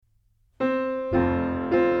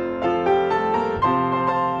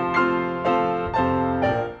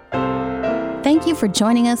you for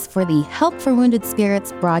joining us for the Help for Wounded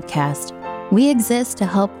Spirits broadcast. We exist to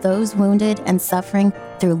help those wounded and suffering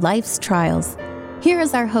through life's trials. Here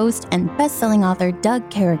is our host and best-selling author,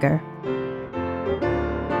 Doug Carriger.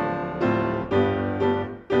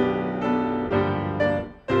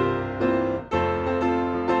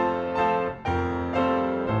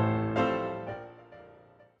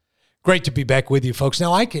 Great to be back with you, folks.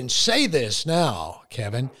 Now, I can say this now,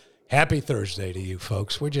 Kevin. Happy Thursday to you,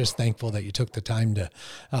 folks. We're just thankful that you took the time to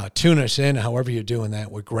tune us in, however you're doing that.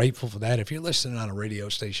 We're grateful for that. If you're listening on a radio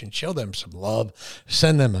station, show them some love.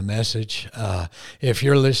 Send them a message. If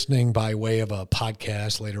you're listening by way of a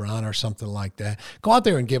podcast later on or something like that, go out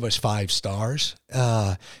there and give us 5 stars.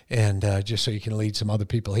 And just so you can lead some other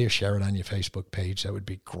people here, share it on your Facebook page. That would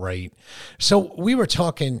be great. So we were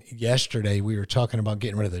talking yesterday, we were talking about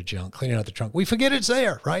getting rid of the junk, cleaning out the trunk. We forget it's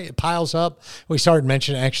there, right? It piles up. We started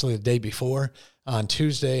mentioning actually the day before on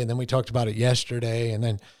Tuesday, and then we talked about it yesterday,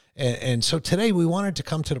 and so today we wanted to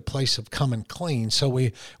come to the place of coming clean. So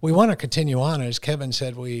we want to continue on, as Kevin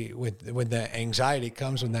said. When the anxiety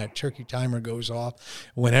comes, when that turkey timer goes off,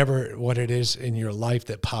 whenever what it is in your life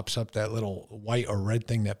that pops up, that little white or red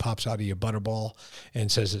thing that pops out of your butterball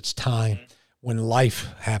and says it's time. When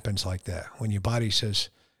life happens like that, when your body says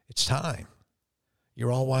it's time,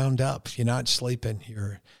 you're all wound up, you're not sleeping,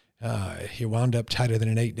 you're wound up tighter than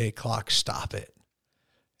an 8-day clock. Stop it.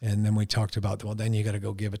 And then we talked about, well, then you got to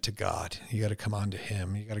go give it to God. You got to come on to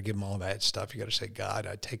him. You got to give him all that stuff. You got to say, God,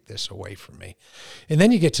 I take this away from me. And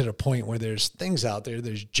then you get to the point where there's things out there,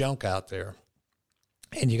 there's junk out there,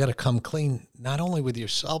 and you got to come clean, not only with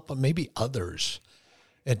yourself, but maybe others.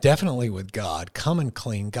 And definitely with God. Come and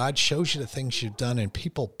clean. God shows you the things you've done, and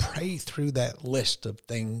people pray through that list of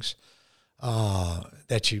things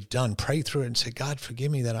that you've done. Pray through it and say, God,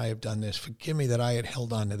 forgive me that I have done this. Forgive me that I had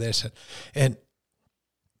held on to this. And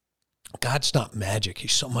God's not magic.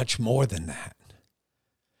 He's so much more than that.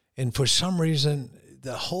 And for some reason,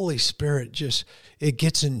 the Holy Spirit it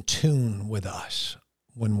gets in tune with us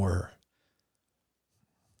when we're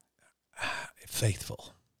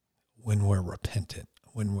faithful, when we're repentant,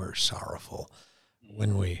 when we're sorrowful,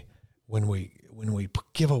 when we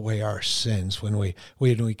give away our sins, when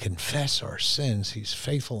we confess our sins. He's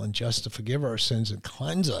faithful and just to forgive our sins and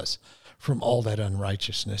cleanse us from all that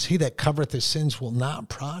unrighteousness. He that covereth his sins will not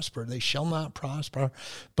prosper. They shall not prosper.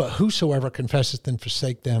 But whosoever confesseth and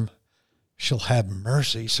forsake them shall have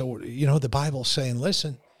mercy. So, the Bible's saying,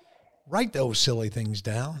 listen, write those silly things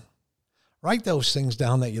down. Write those things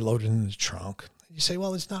down that you loaded in the trunk. You say,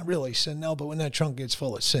 well, it's not really sin. No, but when that trunk gets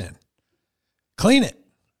full of sin, clean it.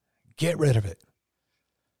 Get rid of it.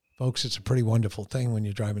 Folks, it's a pretty wonderful thing when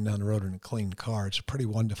you're driving down the road in a clean car. It's a pretty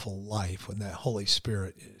wonderful life when that Holy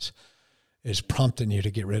Spirit is prompting you to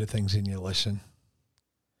get rid of things and you listen.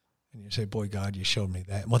 And you say, boy, God, you showed me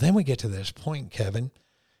that. Well, then we get to this point, Kevin,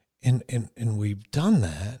 and we've done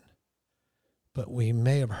that, but we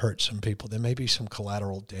may have hurt some people. There may be some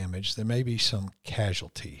collateral damage. There may be some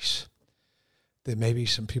casualties. There may be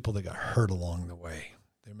some people that got hurt along the way.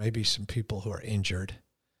 There may be some people who are injured.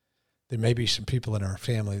 There may be some people in our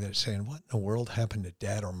family that are saying, what in the world happened to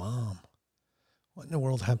dad or mom? What in the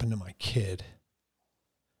world happened to my kid?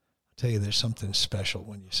 I'll tell you, there's something special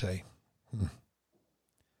when you say,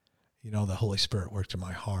 the Holy Spirit worked in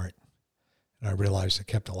my heart, and I realized I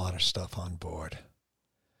kept a lot of stuff on board.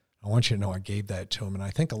 I want you to know I gave that to him, and I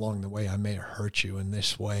think along the way I may have hurt you in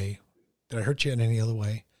this way. Did I hurt you in any other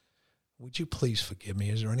way? Would you please forgive me?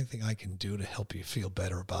 Is there anything I can do to help you feel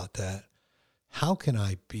better about that? How can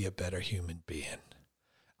I be a better human being?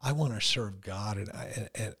 I want to serve God, and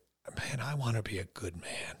man, I want to be a good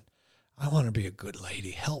man. I want to be a good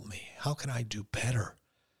lady. Help me. How can I do better?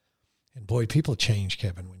 And boy, people change,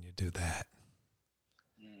 Kevin, when you do that.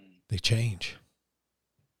 They change.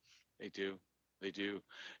 They do. They do.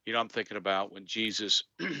 I'm thinking about when Jesus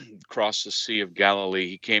crossed the Sea of Galilee,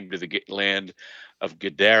 he came to the land of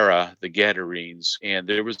Gadara, the Gadarenes, and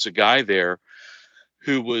there was a guy there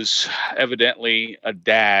who was evidently a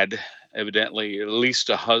dad, evidently at least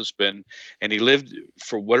a husband, and he lived,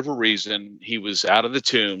 for whatever reason, he was out of the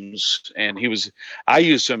tombs, and I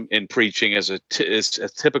use him in preaching as a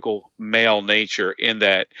typical male nature, in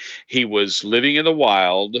that he was living in the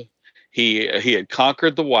wild. He had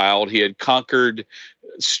conquered the wild. He had conquered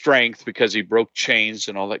strength because he broke chains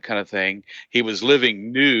and all that kind of thing. He was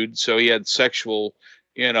living nude, so he had sexual,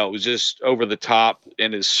 it was just over the top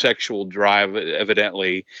in his sexual drive,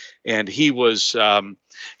 evidently. And he was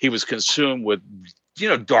consumed with,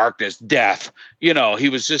 darkness, death. He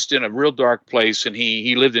was just in a real dark place, and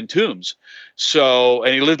he lived in tombs. So,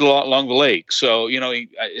 and he lived along the lake. So,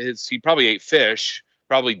 he probably ate fish,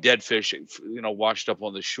 probably dead fish, washed up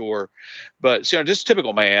on the shore. But just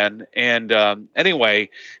typical man. And anyway,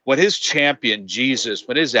 when his champion Jesus,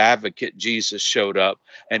 when his advocate Jesus showed up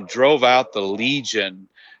and drove out the legion,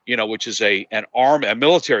 which is an army, a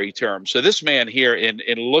military term. So this man here, in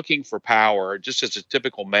looking for power, just as a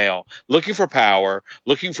typical male, looking for power,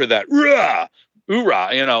 looking for that hoorah,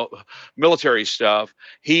 military stuff,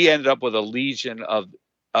 he ended up with a legion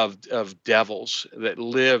of devils that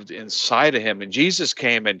lived inside of him, and Jesus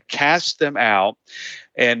came and cast them out.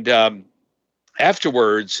 And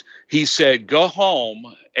afterwards, he said, "Go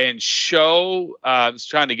home and show." I was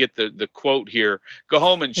trying to get the quote here. Go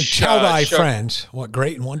home and tell thy friends what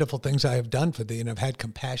great and wonderful things I have done for thee, and have had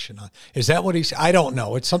compassion on. Is that what he said? I don't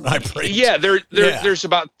know. It's something I preached. Yeah, there's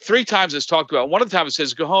about 3 times it's talked about. One of the times it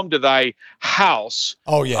says, "Go home to thy house."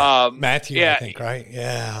 Oh yeah, Matthew, yeah, I think, right?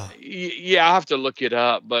 Yeah, yeah. I'll have to look it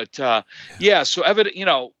up, but yeah. So evident,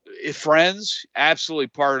 friends, absolutely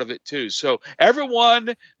part of it too. So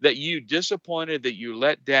everyone that you disappointed, that you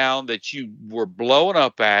let down, that you were blowing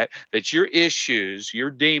up at, that your issues,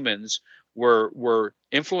 your demons were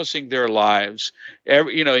influencing their lives,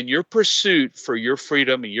 in your pursuit for your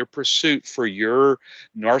freedom and your pursuit for your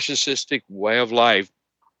narcissistic way of life,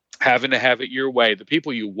 having to have it your way, the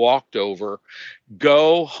people you walked over,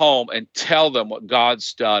 go home and tell them what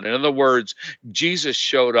God's done. In other words, Jesus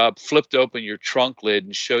showed up, flipped open your trunk lid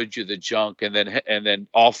and showed you the junk, and then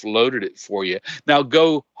offloaded it for you. Now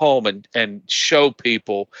go home and show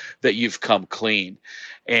people that you've come clean.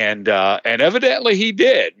 And evidently he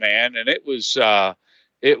did, man. And it was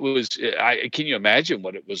can you imagine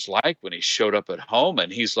what it was like when he showed up at home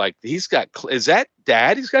and he's like, is that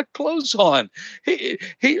Dad? He's got clothes on.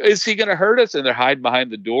 Is he going to hurt us? And they're hiding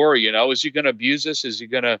behind the door. Is he going to abuse us? Is he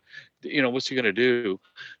going to, what's he going to do?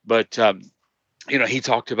 But, he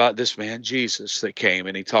talked about this man, Jesus, that came,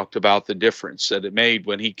 and he talked about the difference that it made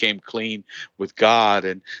when he came clean with God,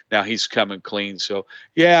 and now he's coming clean. So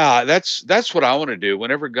yeah, that's what I want to do.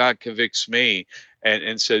 Whenever God convicts me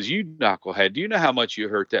and says, "You knucklehead, do you know how much you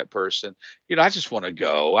hurt that person?" I just want to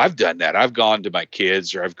go. I've done that. I've gone to my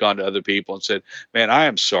kids, or I've gone to other people and said, "Man, I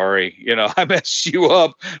am sorry. I messed you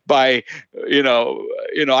up by,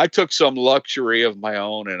 I took some luxury of my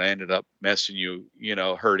own and I ended up messing you,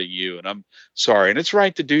 hurting you. And I'm sorry." And it's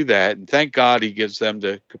right to do that. And thank God he gives them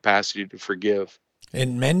the capacity to forgive.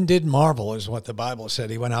 And men did marvel, is what the Bible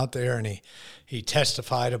said. He went out there and he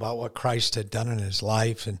testified about what Christ had done in his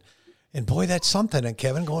life. And boy, that's something. And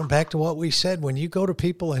Kevin, going back to what we said, when you go to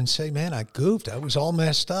people and say, "Man, I goofed, I was all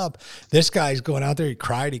messed up." This guy's going out there, he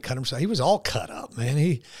cried, he cut himself. He was all cut up, man.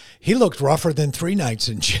 He looked rougher than 3 nights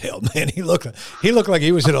in jail, man. He looked like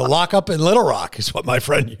he was in a lockup in Little Rock, is what my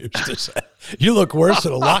friend used to say. "You look worse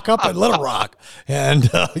than a lockup in Little Rock." And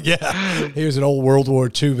yeah, he was an old World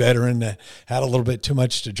War II veteran that had a little bit too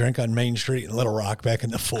much to drink on Main Street in Little Rock back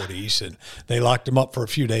in the 40s. And they locked him up for a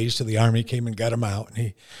few days till the Army came and got him out.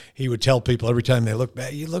 And he would tell people every time they look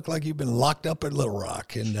back, "You look like you've been locked up in Little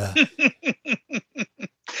Rock." And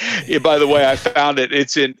yeah, by the way, I found it.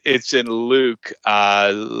 It's in Luke.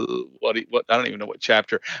 What I don't even know what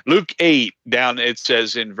chapter. Luke 8 down. It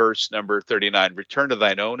says in verse number 39, "Return to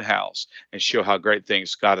thine own house and show how great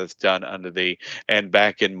things God hath done unto thee." And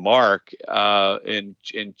back in Mark, in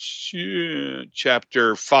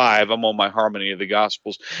chapter 5, I'm on my Harmony of the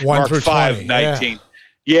Gospels. 1 Mark through 5, 20, 19.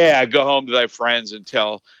 Yeah, go home to thy friends and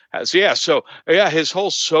tell. So his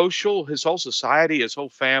whole society, his whole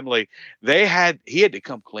family, he had to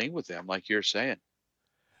come clean with them, like you're saying.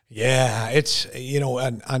 Yeah, it's,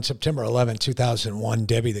 on September 11, 2001,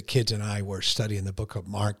 Debbie, the kids, and I were studying the book of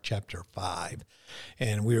Mark, chapter 5,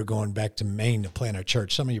 and we were going back to Maine to plant our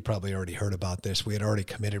church. Some of you probably already heard about this. We had already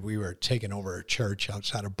committed. We were taking over a church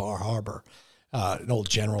outside of Bar Harbor, an old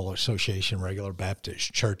General Association, regular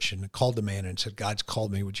Baptist church, and called the man and said, "God's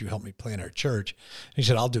called me. Would you help me plant our church?" And he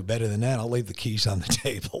said, "I'll do better than that. I'll leave the keys on the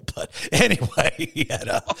table." But anyway, he had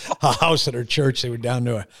a house at our church. They were down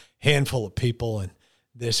to a handful of people, and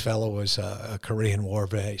this fellow was a Korean War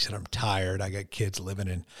vet. He said, "I'm tired. I got kids living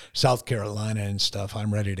in South Carolina and stuff.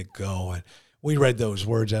 I'm ready to go." And we read those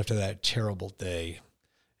words after that terrible day.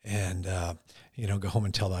 And, go home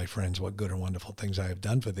and tell thy friends what good and wonderful things I have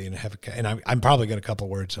done for thee, and I'm probably got a couple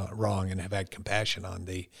of words wrong, and have had compassion on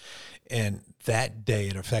thee. And that day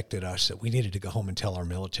it affected us that we needed to go home and tell our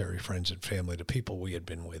military friends and family, the people we had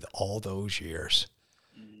been with all those years.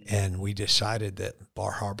 And we decided that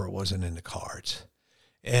Bar Harbor wasn't in the cards.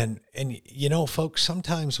 And folks,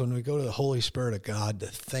 sometimes when we go to the Holy Spirit of God, the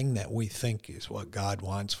thing that we think is what God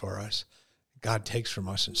wants for us, God takes from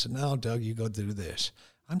us and says, "No, Doug, you go do this."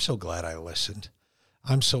 I'm so glad I listened.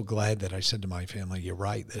 I'm so glad that I said to my family, you're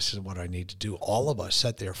right, this is what I need to do. All of us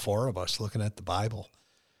sat there, 4 of us, looking at the Bible.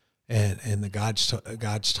 And the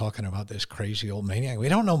God's talking about this crazy old maniac. We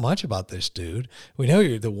don't know much about this dude. We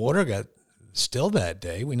know the water got stilled that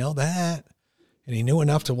day. We know that. And he knew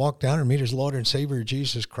enough to walk down and meet his Lord and Savior,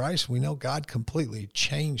 Jesus Christ. We know God completely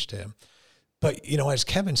changed him. But, as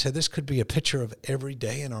Kevin said, this could be a picture of every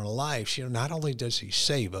day in our lives. Not only does he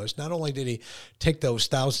save us, not only did he take those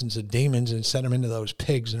thousands of demons and send them into those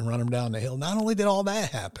pigs and run them down the hill, not only did all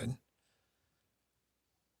that happen,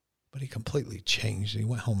 but he completely changed. He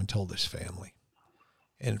went home and told his family.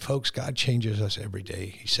 And folks, God changes us every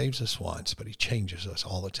day. He saves us once, but he changes us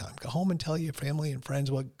all the time. Go home and tell your family and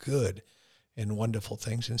friends what good and wonderful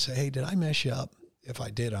things and say, hey, did I mess you up? If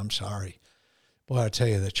I did, I'm sorry. Boy, I tell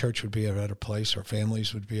you, the church would be a better place. Our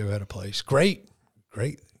families would be a better place. Great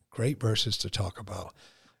verses to talk about.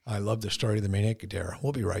 I love the story of the maniac Gadara.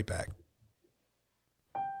 We'll be right back.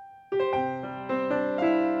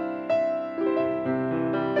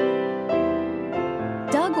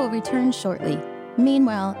 Doug will return shortly.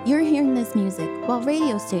 Meanwhile, you're hearing this music while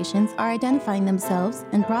radio stations are identifying themselves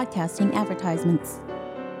and broadcasting advertisements.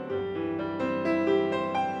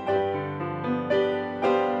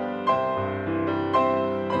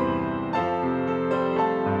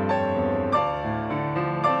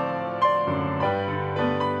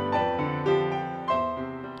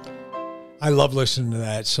 I love listening to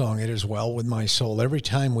that song, It Is Well With My Soul. Every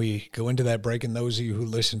time we go into that break, and those of you who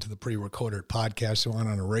listen to the pre-recorded podcast who aren't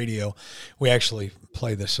on the radio, we actually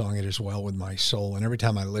play the song, It Is Well With My Soul. And every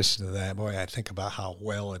time I listen to that, boy, I think about how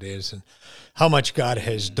well it is and how much God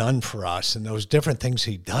has done for us and those different things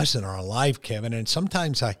he does in our life, Kevin. And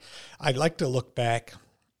sometimes I'd like to look back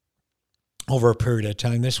over a period of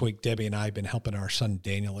time. This week, Debbie and I have been helping our son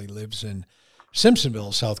Daniel. He lives in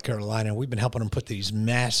Simpsonville, South Carolina. We've been helping him put these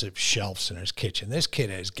massive shelves in his kitchen. This kid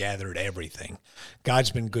has gathered everything. God's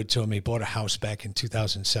been good to him. He bought a house back in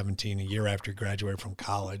 2017, a year after he graduated from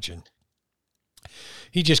college, and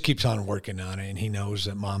he just keeps on working on it, and he knows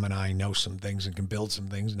that Mom and I know some things and can build some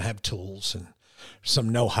things and have tools and some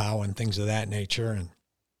know-how and things of that nature.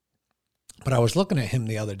 But I was looking at him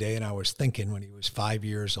the other day, and I was thinking when he was 5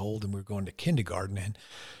 years old and we were going to kindergarten, and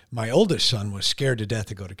my oldest son was scared to death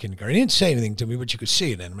to go to kindergarten. He didn't say anything to me, but you could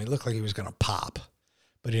see it in him. He looked like he was going to pop.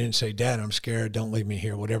 But he didn't say, Dad, I'm scared. Don't leave me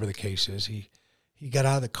here, whatever the case is. He got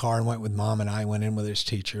out of the car and went with Mom, and I went in with his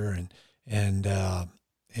teacher, and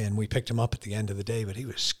we picked him up at the end of the day, but he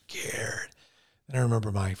was scared. And I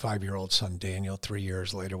remember my 5-year-old son, Daniel, 3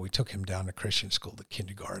 years later, we took him down to Christian school to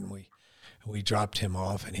kindergarten. We dropped him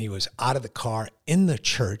off, and he was out of the car, in the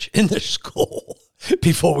church, in the school,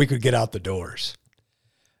 before we could get out the doors.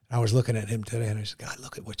 I was looking at him today, and I said, God,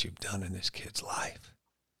 look at what you've done in this kid's life.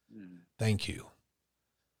 Thank you.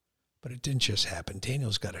 But it didn't just happen.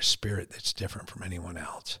 Daniel's got a spirit that's different from anyone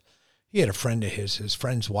else. He had a friend of his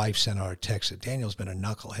friend's wife sent out a text that Daniel's been a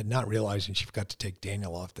knucklehead, not realizing she forgot to take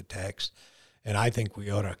Daniel off the text. And I think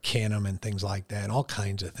we ought to can him and things like that, and all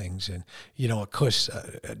kinds of things. And, of course,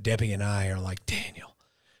 Debbie and I are like, Daniel,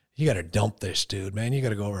 you got to dump this dude, man. You got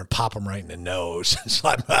to go over and pop him right in the nose.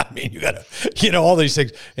 You got to, all these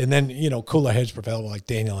things. And then, cooler heads prevail, like,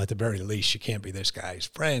 Daniel, at the very least, you can't be this guy's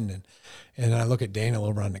friend. And I look at Daniel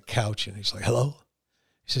over on the couch, and he's like, hello?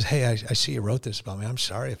 He says, hey, I see you wrote this about me. I'm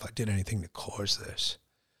sorry if I did anything to cause this.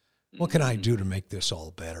 What can I do to make this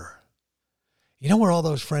all better? You know where all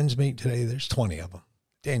those friends meet today? There's 20 of them.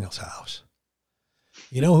 Daniel's house.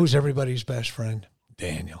 You know who's everybody's best friend?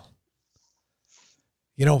 Daniel.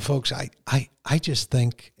 Folks, I just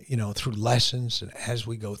think, through lessons and as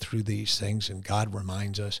we go through these things and God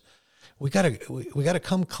reminds us, we gotta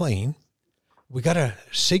come clean. We gotta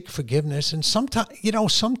seek forgiveness. And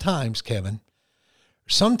sometimes, Kevin,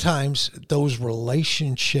 sometimes those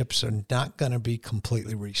relationships are not going to be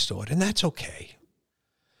completely restored, and that's okay.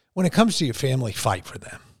 When it comes to your family, fight for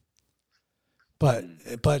them.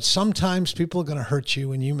 But sometimes people are going to hurt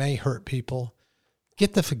you, and you may hurt people.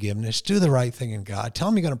 Get the forgiveness. Do the right thing in God. Tell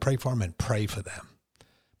them you're going to pray for them and pray for them.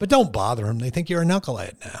 But don't bother them. They think you're a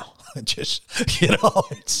knucklehead now.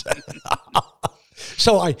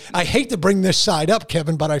 So I hate to bring this side up,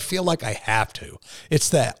 Kevin, but I feel like I have to. It's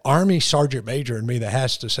that Army Sergeant Major in me that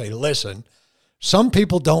has to say, listen, some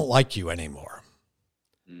people don't like you anymore.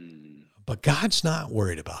 But God's not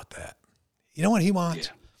worried about that. You know what he wants?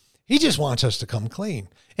 Yeah. He just wants us to come clean.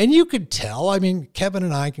 And you could tell, Kevin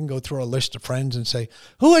and I can go through a list of friends and say,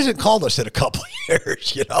 who hasn't called us in a couple of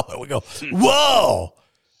years? And we go, whoa,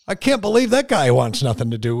 I can't believe that guy wants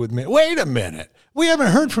nothing to do with me. Wait a minute. We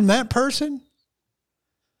haven't heard from that person?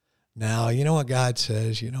 Now, you know what God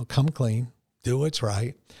says, come clean, Do what's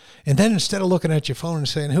right. And then instead of looking at your phone and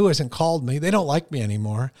saying, who hasn't called me? They don't like me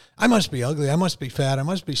anymore. I must be ugly. I must be fat. I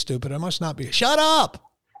must be stupid. I must not be. Shut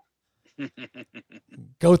up.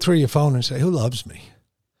 Go through your phone and say, who loves me?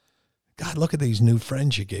 God, look at these new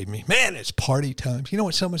friends you gave me. Man, it's party times. You know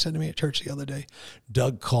what someone said to me at church the other day?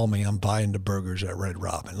 Doug called me. I'm buying the burgers at Red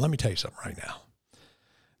Robin. Let me tell you something right now.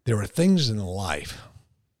 There are things in life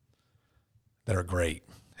that are great.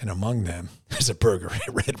 And among them is a burger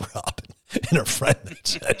at Red Robin and a friend that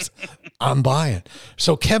says, I'm buying.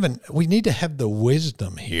 So, Kevin, we need to have the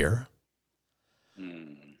wisdom here.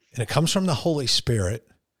 And it comes from the Holy Spirit.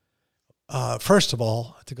 First of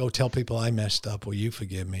all, to go tell people I messed up. Will you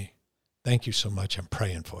forgive me? Thank you so much. I'm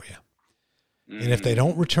praying for you. And if they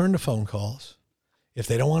don't return the phone calls, if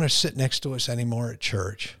they don't want to sit next to us anymore at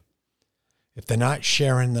church, if they're not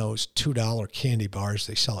sharing those $2 candy bars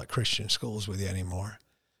they sell at Christian schools with you anymore,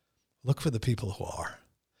 look for the people who are.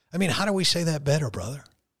 I mean, how do we say that better, brother?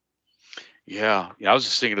 Yeah. I was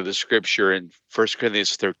just thinking of the scripture in 1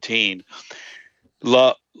 Corinthians 13.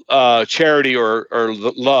 Charity or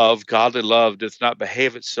love, godly love, doth not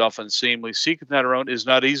behave itself unseemly, seeketh not her own, is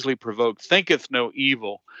not easily provoked, thinketh no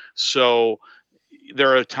evil. So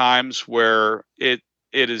there are times where it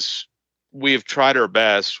is. We have tried our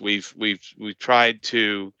best. We've tried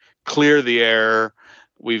to clear the air.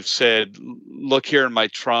 We've said, look here in my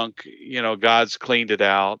trunk, God's cleaned it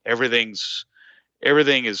out. Everything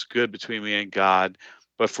is good between me and God.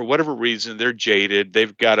 But for whatever reason, they're jaded.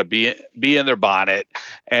 They've got to be in their bonnet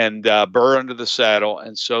and burr under the saddle.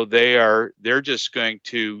 And so they're just going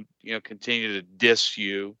to, continue to diss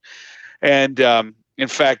you. And in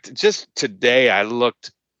fact, just today I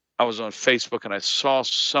was on Facebook and I saw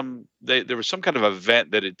there was some kind of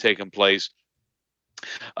event that had taken place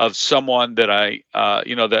of someone that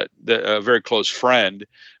a very close friend,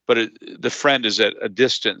 but the friend is at a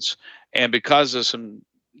distance. And because of some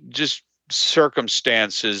just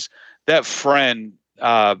circumstances, that friend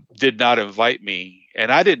did not invite me.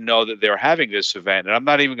 And I didn't know that they were having this event. And I'm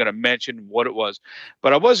not even going to mention what it was,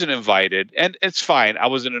 but I wasn't invited. And it's fine. I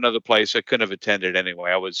was in another place. I couldn't have attended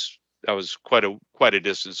anyway. I was quite a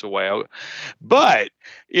distance away. But,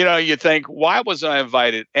 you think, why wasn't I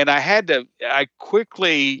invited? And I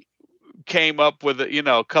quickly came up with,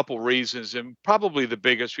 a couple reasons. And probably the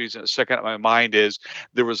biggest reason that's sticking out in my mind is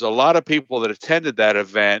there was a lot of people that attended that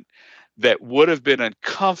event that would have been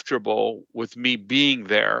uncomfortable with me being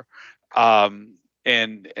there.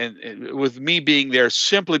 And with me being there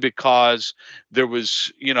simply because there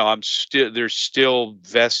was, there's still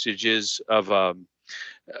vestiges of,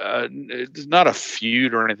 not a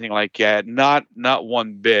feud or anything like that, not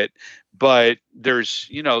one bit, but there's,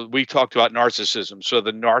 we talked about narcissism. So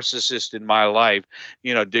the narcissist in my life,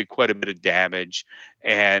 did quite a bit of damage.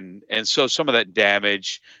 And so some of that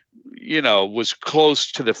damage, was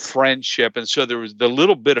close to the friendship. And so there was the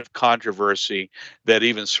little bit of controversy that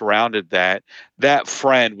even surrounded that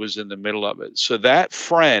friend was in the middle of it. So that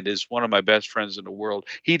friend is one of my best friends in the world.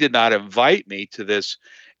 He did not invite me to this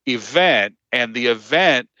event, and the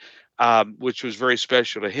event, which was very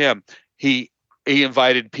special to him, he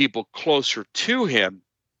invited people closer to him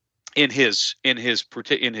in his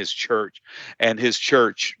church, and his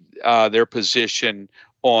church, their position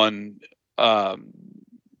on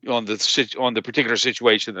the particular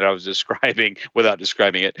situation that I was describing, without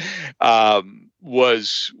describing it,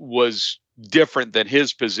 was different than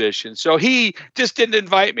his position. So he just didn't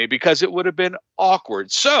invite me because it would have been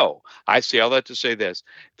awkward. So I say all that to say this: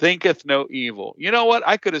 thinketh no evil. You know what?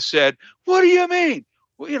 I could have said, what do you mean?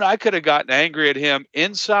 Well, I could have gotten angry at him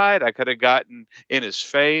inside. I could have gotten in his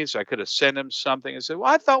face. I could have sent him something and said,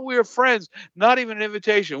 well, I thought we were friends, not even an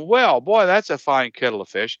invitation. Well, boy, that's a fine kettle of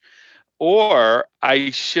fish. Or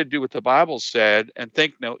I should do what the Bible said and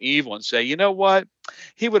think no evil and say, you know what?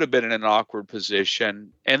 He would have been in an awkward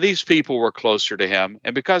position, and these people were closer to him.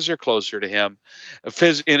 And because they're closer to him,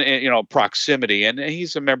 in proximity, and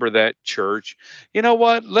he's a member of that church, you know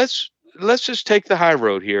what? Let's just take the high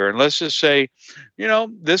road here, and let's just say,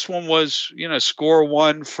 this one was, score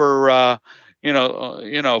one for,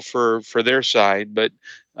 for their side, but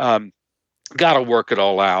got to work it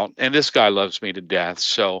all out. And this guy loves me to death.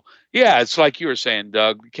 So yeah, it's like you were saying,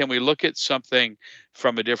 Doug, can we look at something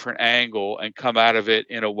from a different angle and come out of it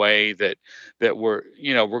in a way that we're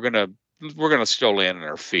going to still land on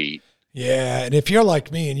our feet? Yeah, and if you're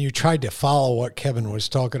like me and you tried to follow what Kevin was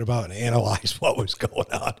talking about and analyze what was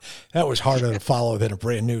going on, that was harder to follow than a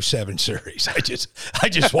brand new 7 Series. I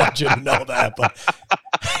just want you to know that. But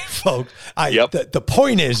folks, the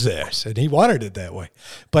point is this, and he wanted it that way.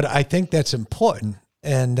 But I think that's important,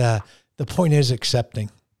 and the point is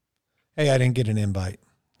accepting. Hey, I didn't get an invite.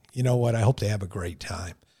 you know what? I hope they have a great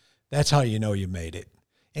time. That's how you know you made it.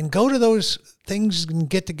 And go to those things and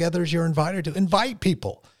get-togethers you're invited to. Invite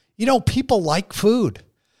people. You know, people like food.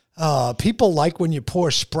 People like when you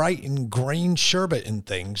pour Sprite and grain sherbet and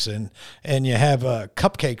things, and you have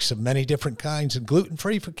cupcakes of many different kinds and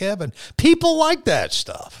gluten-free for Kevin. People like that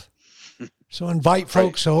stuff. So invite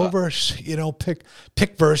folks over, you know, pick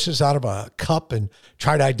verses out of a cup and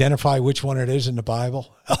try to identify which one it is in the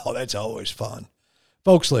Bible. Oh, that's always fun.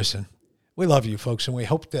 Folks, listen, we love you folks, and we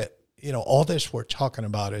hope that, you know, all this we're talking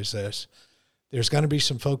about is this. There's going to be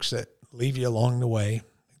some folks that leave you along the way.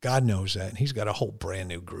 God knows that, and he's got a whole brand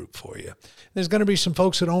new group for you. There's going to be some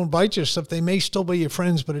folks that don't invite you, so they may still be your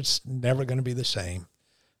friends, but it's never going to be the same.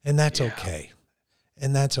 And that's okay.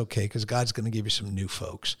 And that's okay, because God's going to give you some new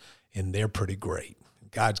folks, and they're pretty great.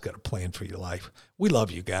 God's got a plan for your life. We love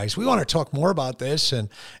you guys. We want to talk more about this, and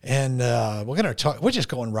we're going to talk. We're just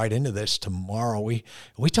going right into this tomorrow. We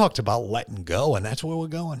talked about letting go, and that's where we're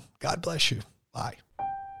going. God bless you. Bye.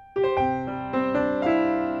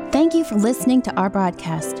 Thank you for listening to our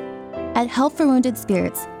broadcast. At Help for Wounded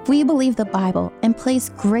Spirits, we believe the Bible and place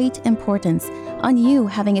great importance on you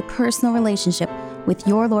having a personal relationship with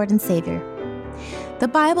your Lord and Savior. The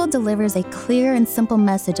Bible delivers a clear and simple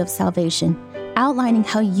message of salvation, outlining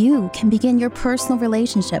how you can begin your personal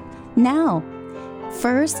relationship now.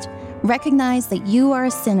 First, recognize that you are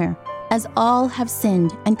a sinner, as all have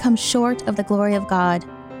sinned and come short of the glory of God.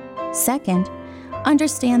 Second,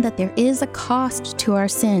 understand that there is a cost to our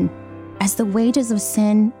sin, as the wages of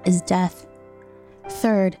sin is death.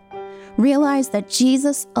 Third, realize that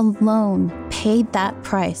Jesus alone paid that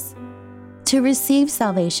price. To receive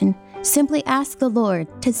salvation, simply ask the Lord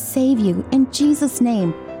to save you in Jesus'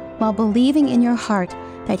 name, while believing in your heart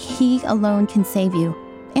that He alone can save you,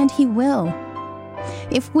 and He will.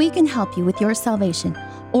 If we can help you with your salvation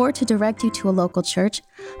or to direct you to a local church,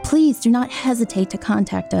 please do not hesitate to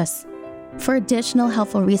contact us. For additional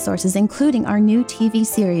helpful resources, including our new TV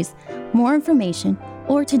series, more information,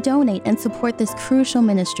 or to donate and support this crucial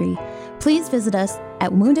ministry, please visit us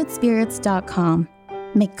at woundedspirits.com.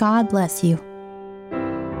 May God bless you.